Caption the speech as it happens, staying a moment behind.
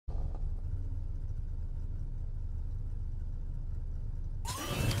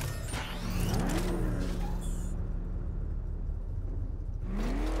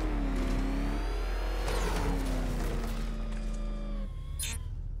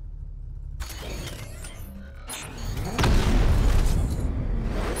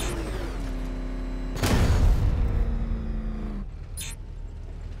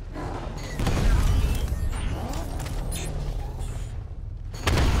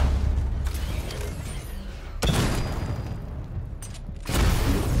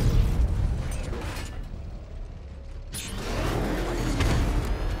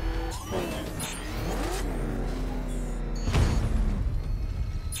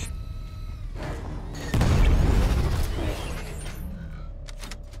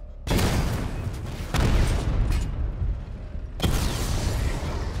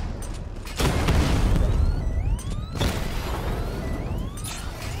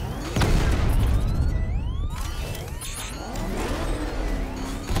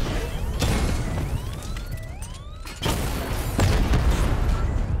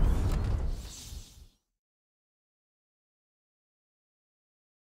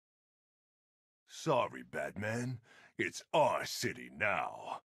Sorry, Batman. It's our city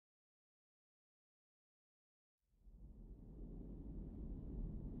now.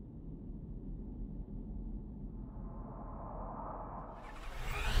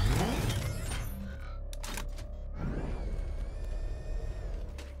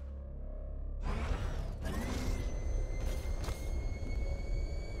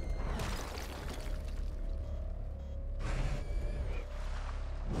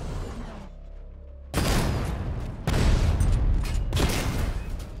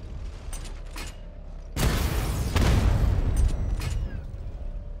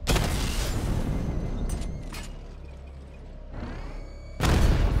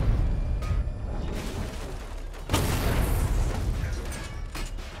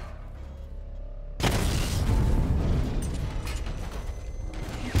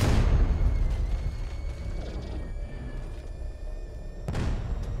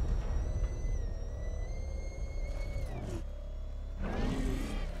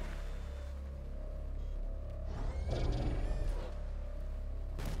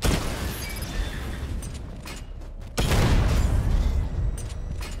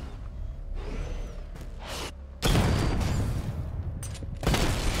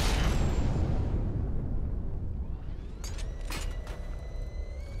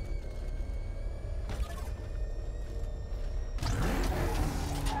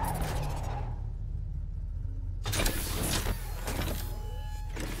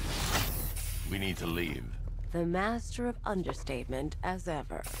 We need to leave. The master of understatement as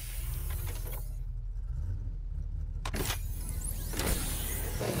ever.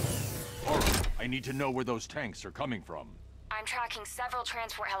 I need to know where those tanks are coming from. I'm tracking several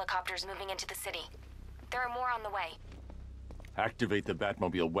transport helicopters moving into the city. There are more on the way. Activate the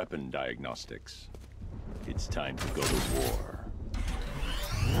Batmobile weapon diagnostics. It's time to go to war.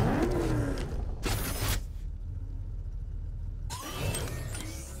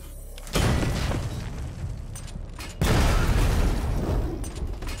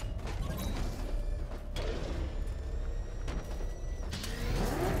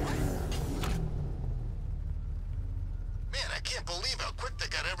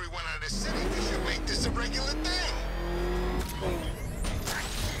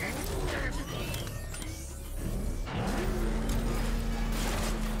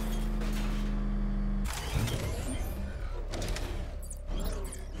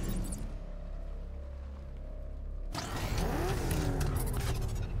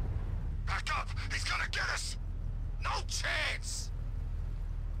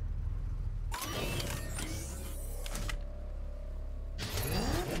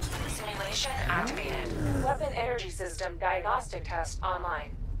 Activated. Weapon energy system diagnostic test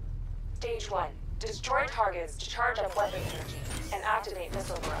online. Stage 1. Destroy targets to charge up weapon energy and activate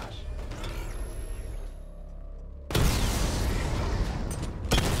missile barrage.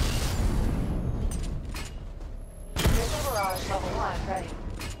 Missile barrage level 1 ready.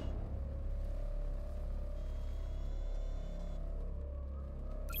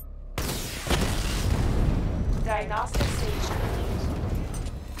 Diagnostic stage complete.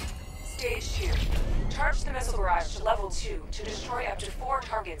 Stage 2. Charge the missile barrage to level 2 to destroy up to 4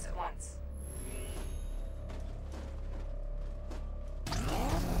 targets at once.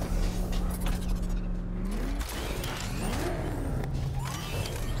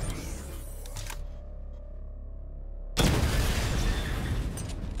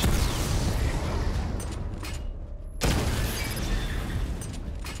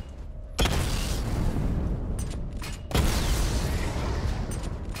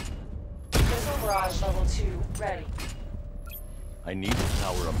 Barrage level 2 ready. I need to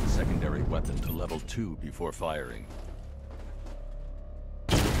power up the secondary weapon to level 2 before firing.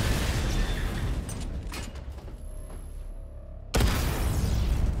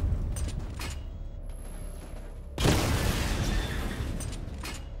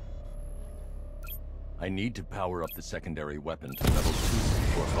 I need to power up the secondary weapon to level 2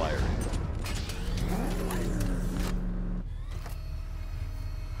 before firing.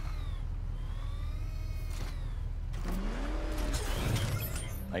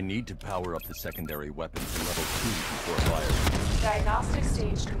 I need to power up the secondary weapon to level 2 before firing. Diagnostic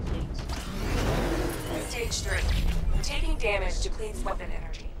stage complete. Stage 3. Taking damage depletes weapon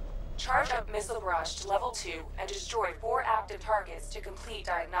energy. Charge up missile barrage to level 2 and destroy 4 active targets to complete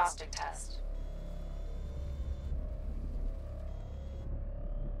diagnostic test.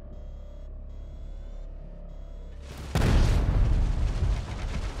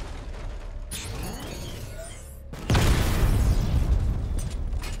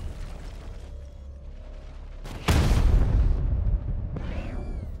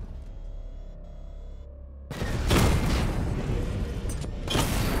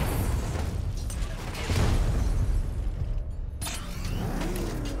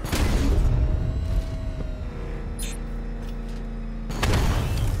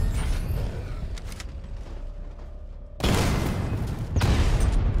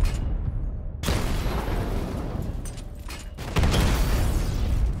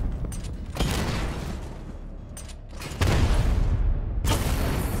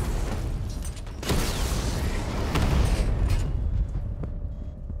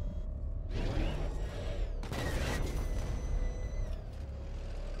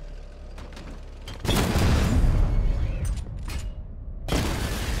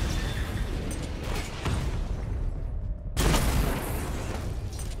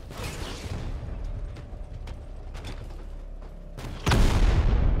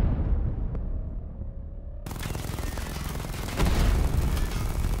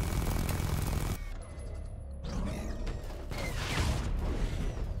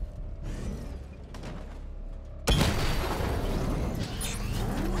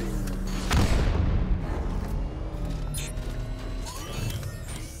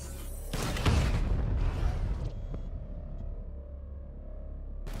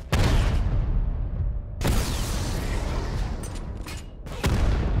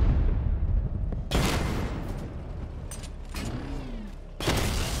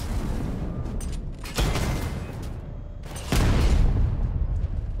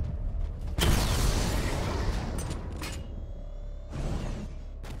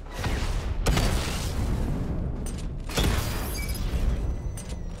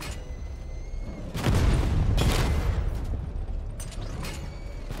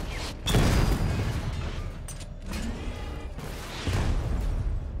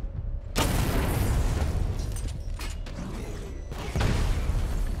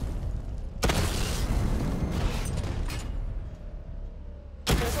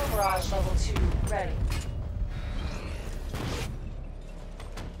 2 ready.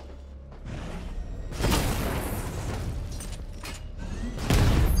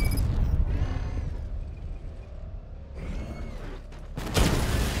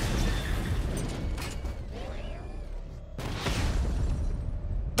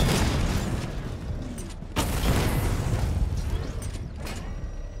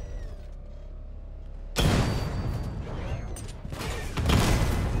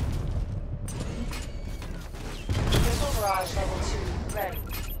 Barrage level 2 ready.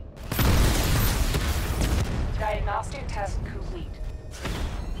 Diagnostic test complete.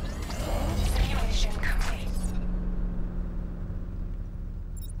 Simulation complete.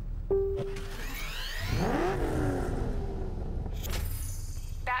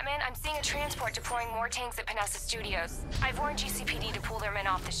 Batman, I'm seeing a transport deploying more tanks at Panessa Studios. I've warned GCPD to pull their men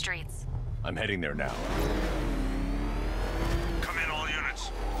off the streets. I'm heading there now. Come in, all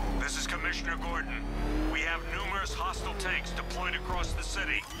units. This is Commissioner Gordon. We have numerous hostile tanks deployed across the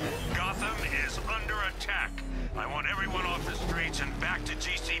city. Gotham is under attack. I want everyone off the streets and back to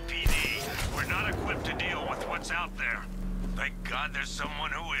GCPD. We're not equipped to deal with what's out there. Thank God there's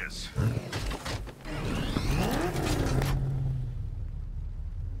someone who is.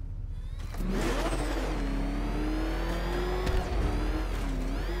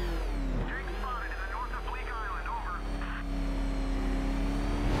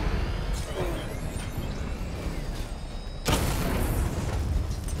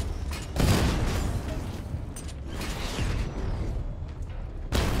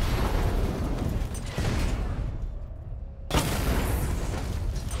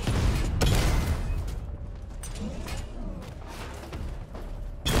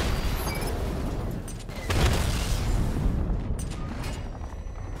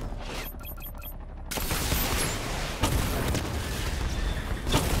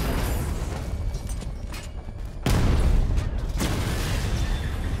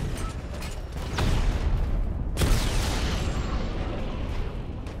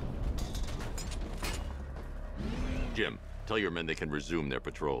 Jim, tell your men they can resume their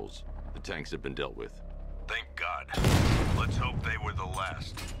patrols. The tanks have been dealt with. Thank God. Let's hope they were the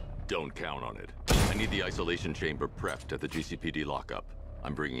last. Don't count on it. I need the isolation chamber prepped at the GCPD lockup.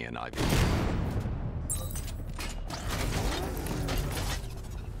 I'm bringing in Ivy.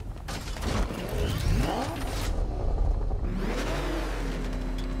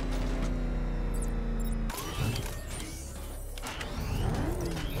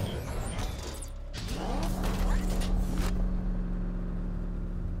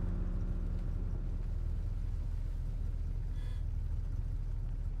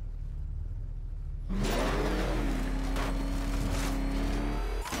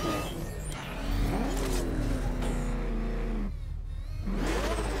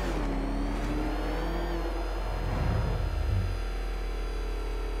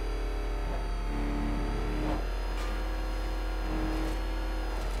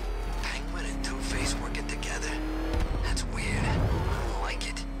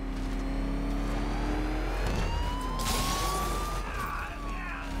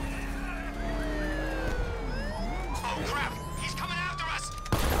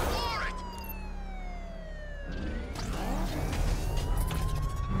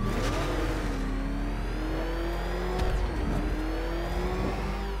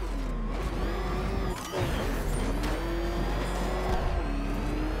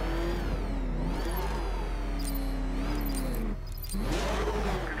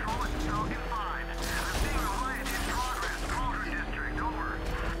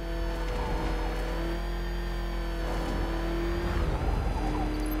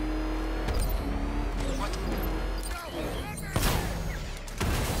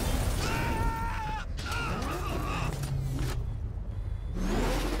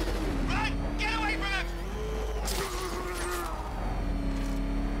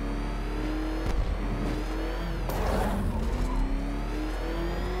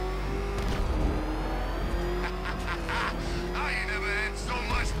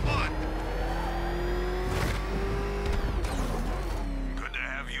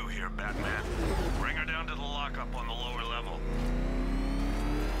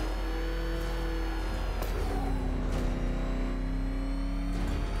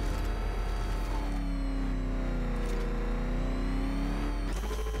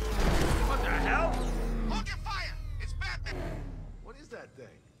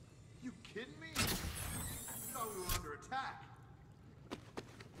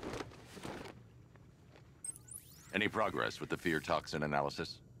 Any progress with the fear toxin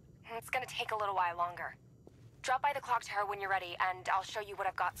analysis? It's gonna take a little while longer. Drop by the clock tower when you're ready, and I'll show you what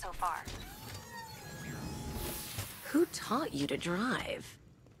I've got so far. Who taught you to drive?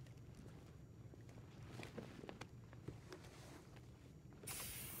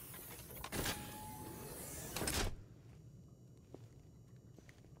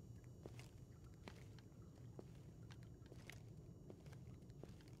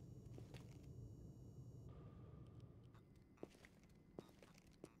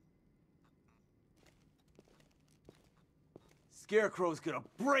 Scarecrow's gonna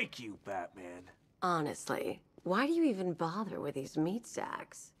break you, Batman. Honestly, why do you even bother with these meat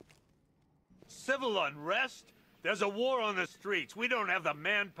sacks? Civil unrest? There's a war on the streets. We don't have the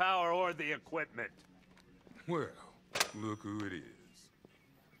manpower or the equipment. Well, look who it is.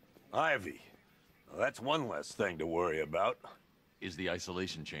 Ivy. Well, that's one less thing to worry about. Is the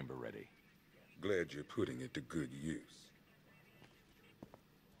isolation chamber ready? Glad you're putting it to good use.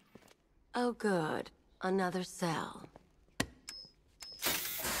 Oh good. Another cell.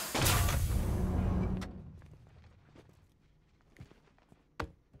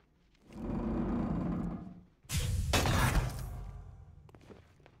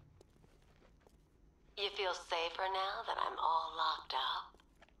 You feel safer now that I'm all locked up?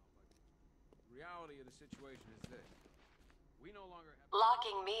 The reality of the situation is this. We no longer have...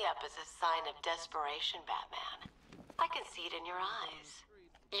 Locking me up is a sign of desperation, Batman. I can see it in your eyes.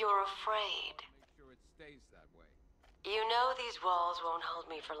 You're afraid. Make sure it stays that way. You know these walls won't hold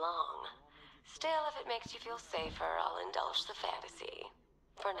me for long. Still, if it makes you feel safer, I'll indulge the fantasy.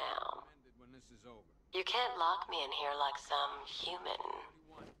 For now. Ended when this is over. You can't lock me in here like some human.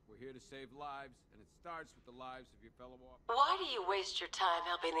 We're here to save lives, and it starts with the lives of your fellow officers. Why do you waste your time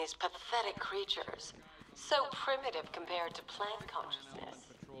helping these pathetic creatures? So primitive compared to plant consciousness.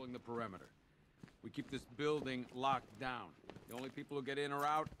 Patrolling the perimeter. We keep this building locked down. The only people who get in or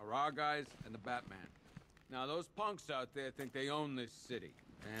out are our guys and the Batman. Now, those punks out there think they own this city.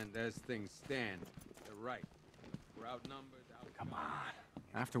 And as things stand, they're right. We're outnumbered, Come on.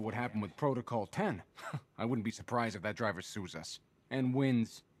 After what happened with Protocol 10, I wouldn't be surprised if that driver sues us. And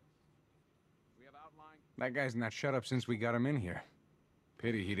wins. We have outlined That guy's not shut up since we got him in here.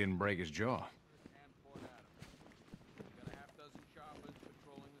 Pity he didn't break his jaw. and Port Adams. We've got a half-dozen choppers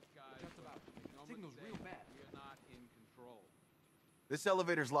patrolling the skies. Just about. Signal's real bad. We are not in control. This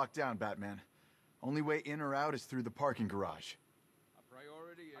elevator's locked down, Batman. Only way in or out is through the parking garage. Our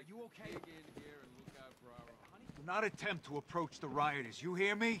priority is Are you okay? to dig in here and look out for our own. Do not attempt to approach the rioters. You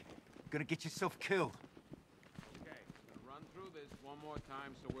hear me? You're gonna get yourself killed. Okay, gonna run through this one more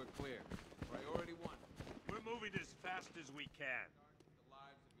time so we're clear. Priority one. We're moving as fast as we can. The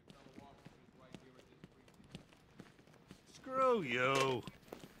lives of your fellow officers right here at this precinct. Screw you.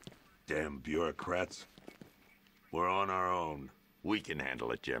 Damn bureaucrats. We're on our own. We can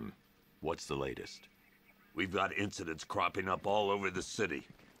handle it, Jim. What's the latest? We've got incidents cropping up all over the city.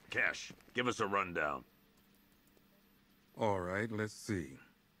 Cash, give us a rundown. All right, let's see.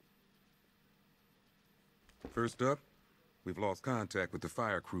 First up, we've lost contact with the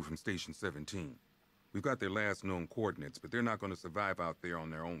fire crew from Station 17. We've got their last known coordinates, but they're not going to survive out there on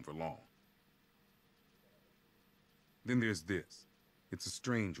their own for long. Then there's this. It's a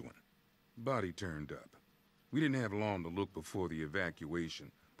strange one. Body turned up. We didn't have long to look before the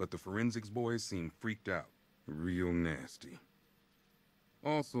evacuation, but the forensics boys seemed freaked out. Real nasty.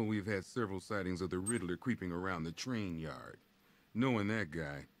 Also, we've had several sightings of the Riddler creeping around the train yard. Knowing that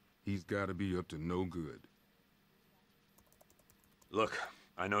guy, he's got to be up to no good. Look,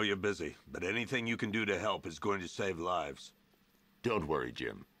 I know you're busy, but anything you can do to help is going to save lives. Don't worry,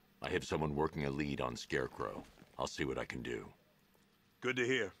 Jim. I have someone working a lead on Scarecrow. I'll see what I can do. Good to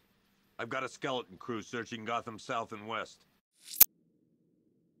hear. I've got a skeleton crew searching Gotham South and West.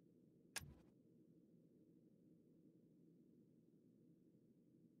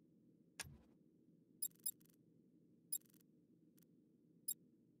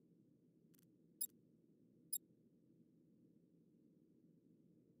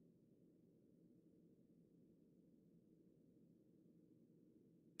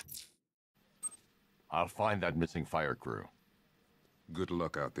 I'll find that missing fire crew. Good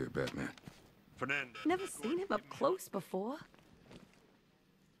luck out there, Batman. Fernando. Never seen him up close before.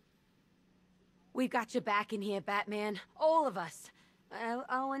 We've got your back in here, Batman. All of us.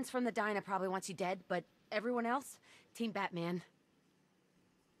 Owens from the diner probably wants you dead, but everyone else? Team Batman.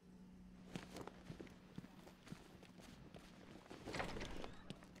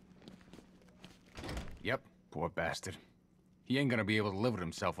 Yep, poor bastard. He ain't gonna be able to live with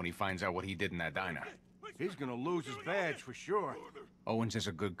himself when he finds out what he did in that diner. He's gonna lose his badge for sure. Owens is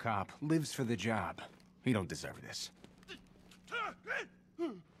a good cop, lives for the job. He don't deserve this.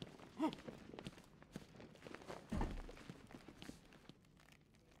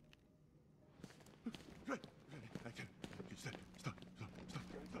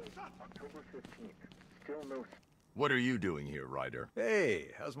 What are you doing here, Ryder?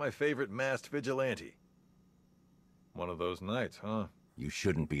 Hey, how's my favorite masked vigilante? One of those nights, huh? You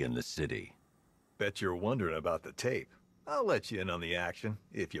shouldn't be in the city. Bet you're wondering about the tape. I'll let you in on the action,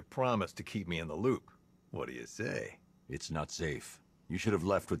 if you promise to keep me in the loop. What do you say? It's not safe. You should have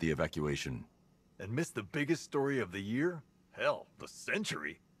left with the evacuation. And missed the biggest story of the year? Hell, the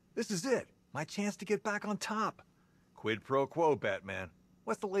century. This is it. My chance to get back on top. Quid pro quo, Batman.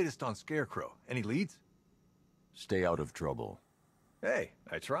 What's the latest on Scarecrow? Any leads? Stay out of trouble. Hey,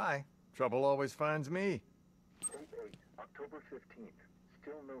 I try. Trouble always finds me. 8/8, October 15th.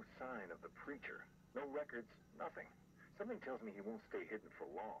 Still no sign of the preacher. No records, nothing. Something tells me he won't stay hidden for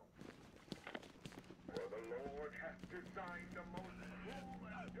long. For the Lord hath designed a most cruel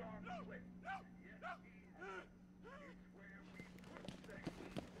and dark place. Yet he has. It's where we put things.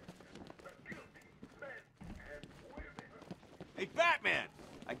 The guilty men and women. Hey, Batman!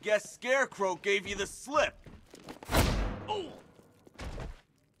 I guess Scarecrow gave you the slip. Oh!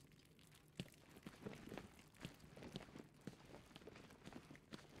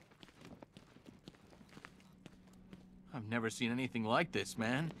 I've never seen anything like this,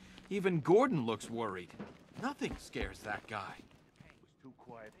 man. Even Gordon looks worried. Nothing scares that guy. It was too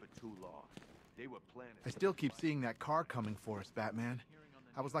quiet for too long. They were planning. I still keep seeing that car coming for us, Batman.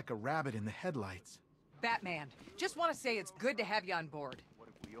 I was like a rabbit in the headlights. Batman, just want to say it's good to have you on board. What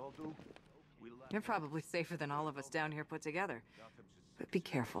if we all do? You're probably safer than all of us down here put together. But be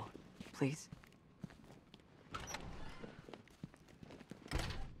careful, please.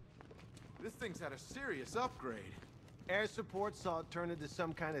 This thing's had a serious upgrade. Air support saw it turn into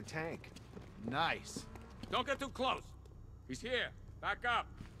some kind of tank. Nice. Don't get too close. He's here. Back up.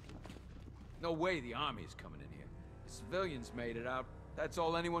 No way the army's coming in here. The civilians made it out. That's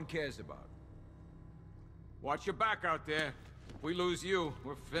all anyone cares about. Watch your back out there. If we lose you,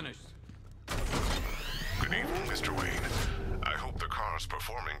 we're finished. Good evening, Mr. Wayne. I hope the car's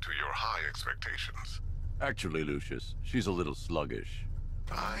performing to your high expectations. Actually, Lucius, she's a little sluggish.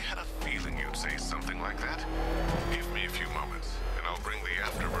 I had a feeling you'd say something like that. Give me a few moments, and I'll bring the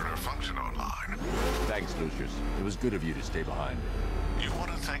afterburner function online. Thanks, Lucius. It was good of you to stay behind. You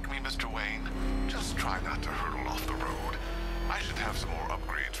want to thank me, Mr. Wayne? Just try not to hurtle off the road. I should have some more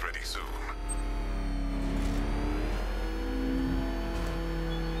upgrades ready soon.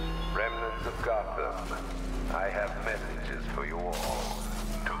 Remnants of Gotham, I have messages for you all.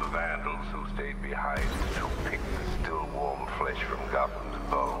 To the vandals who stayed behind to pick the still warm flesh from Gotham's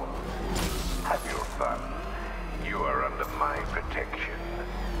bone. Have your fun. You are under my protection.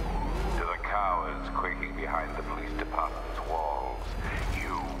 To the cowards quaking behind the police department's walls,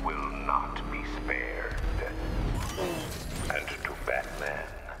 you will not be spared. And to Batman,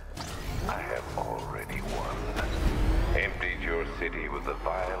 I have already won. Emptied your city with a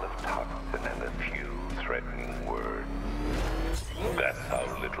vial of toxin and a few threatening words. That's how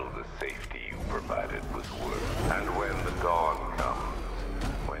little the safety you provided was worth. And when the dawn comes,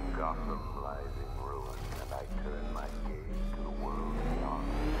 when Gotham lies in ruin, and I turn my gaze to the world beyond,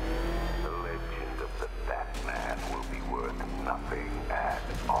 the legend of the Batman will be worth nothing at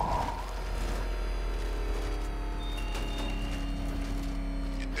all.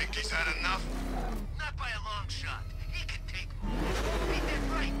 You think he's had enough? Not by a long shot. He can take more. Ain't that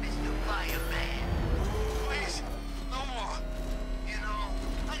right, Mr. Fireman? Please, no more. You know,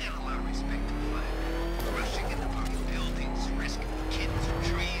 I got a lot of respect for firemen. Rushing into burning buildings, rescuing kids and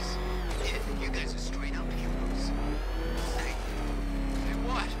trees. Yeah, you guys are straight up heroes. Say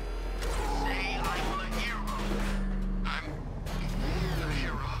what? Say I'm a hero. I'm a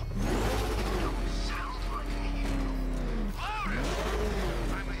hero. You don't sound like a hero. Louder!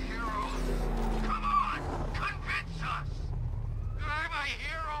 I'm a hero. Come on, convince us. I'm a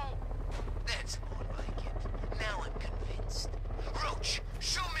hero. That's more like it. Now I'm convinced. Roach,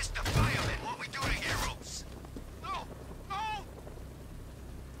 show Mr. Fireman what we do to heroes. No, no.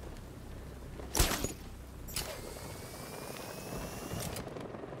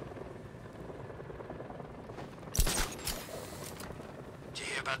 Did you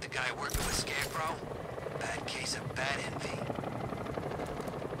hear about the guy working with Scarecrow? Bad case of bat envy.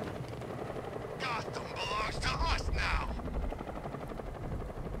 Gotham belongs to us now.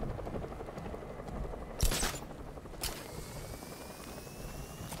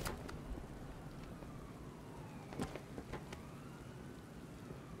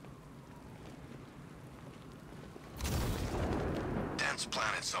 Dent's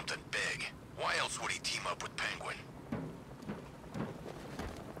planning something big. Why else would he team up with Penguin?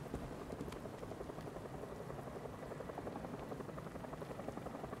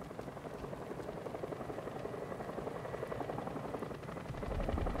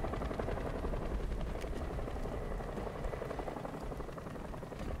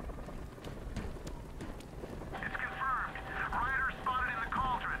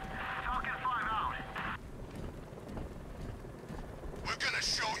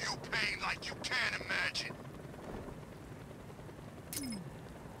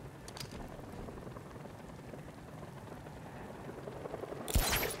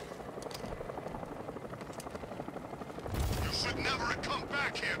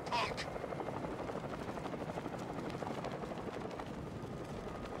 back here, punk!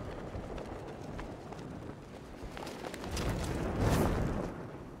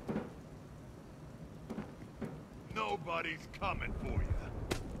 Nobody's coming for you.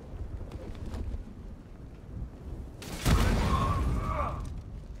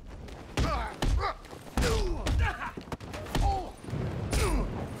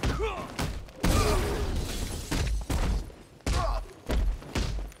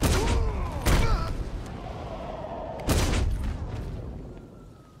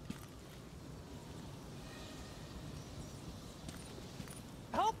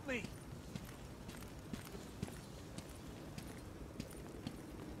 Help me!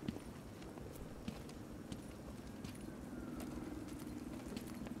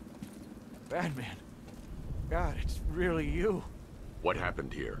 Batman. God, it's really you. What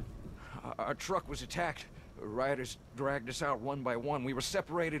happened here? Our truck was attacked. Rioters dragged us out one by one. We were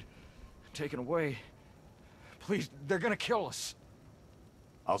separated, taken away. Please, they're gonna kill us.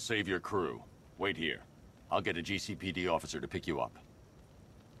 I'll save your crew. Wait here. I'll get a GCPD officer to pick you up.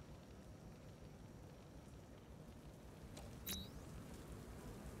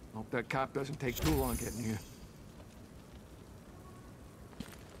 Hope that cop doesn't take too long getting here.